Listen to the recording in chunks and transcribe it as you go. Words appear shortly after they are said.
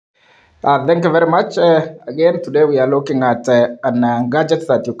Thank you very much. Again, today we are looking at an gadget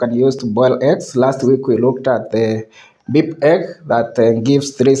that you can use to boil eggs. Last week we looked at the beep egg that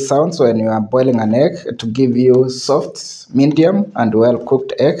gives three sounds when you are boiling an egg to give you soft, medium, and well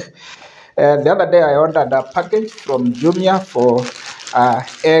cooked egg. The other day I ordered a package from Jumia for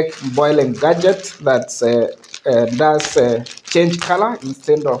egg boiling gadget that does change color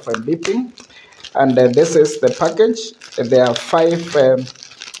instead of beeping. And this is the package. There are five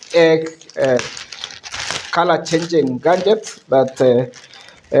egg color changing gadgets that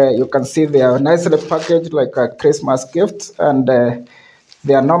you can see they are nicely packaged like a Christmas gift, and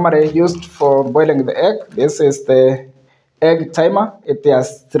they are normally used for boiling the egg. This is the egg timer. It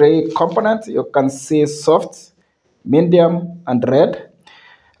has three components. You can see soft, medium, and red,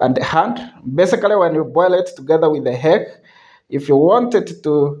 and hand. Basically, when you boil it together with the egg, if you want it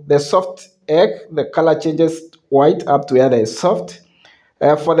to the soft egg, the color changes white up to where there is soft.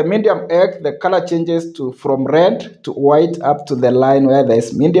 For the medium egg, the color changes to from red to white up to the line where there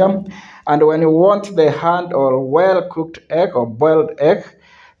is medium. And when you want the hand or well cooked egg or boiled egg,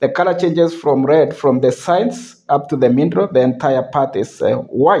 the color changes from red from the sides up to the middle. The entire part is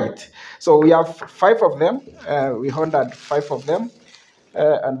white. So we have five of them. We ordered five of them,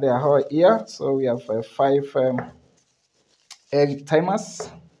 and they are all here. So we have five egg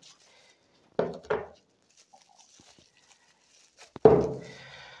timers.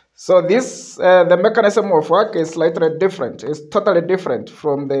 So this, the mechanism of work is slightly different. It's totally different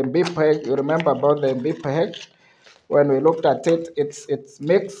from the beep egg. You remember about the beep egg? When we looked at it, it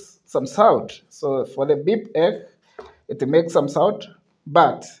makes some sound. So for the beep egg, it makes some sound.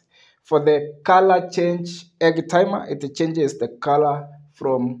 But for the color change egg timer, it changes the color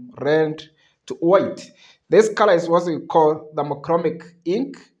from red to white. This color is what we call thermochromic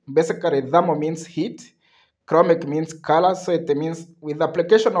ink. Basically, thermo means heat. Chromic means color, so it means with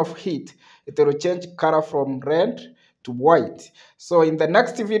application of heat, it will change color from red to white. So in the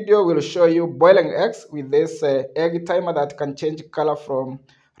next video, we'll show you boiling eggs with this egg timer that can change color from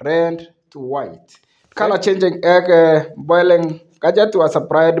red to white. Color changing egg boiling gadget was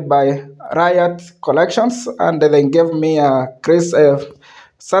supplied by Riot Collections, and they gave me a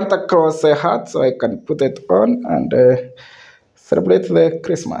Santa Claus hat so I can put it on and celebrate the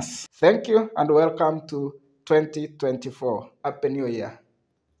Christmas. Thank you and welcome to 2024. Happy New Year.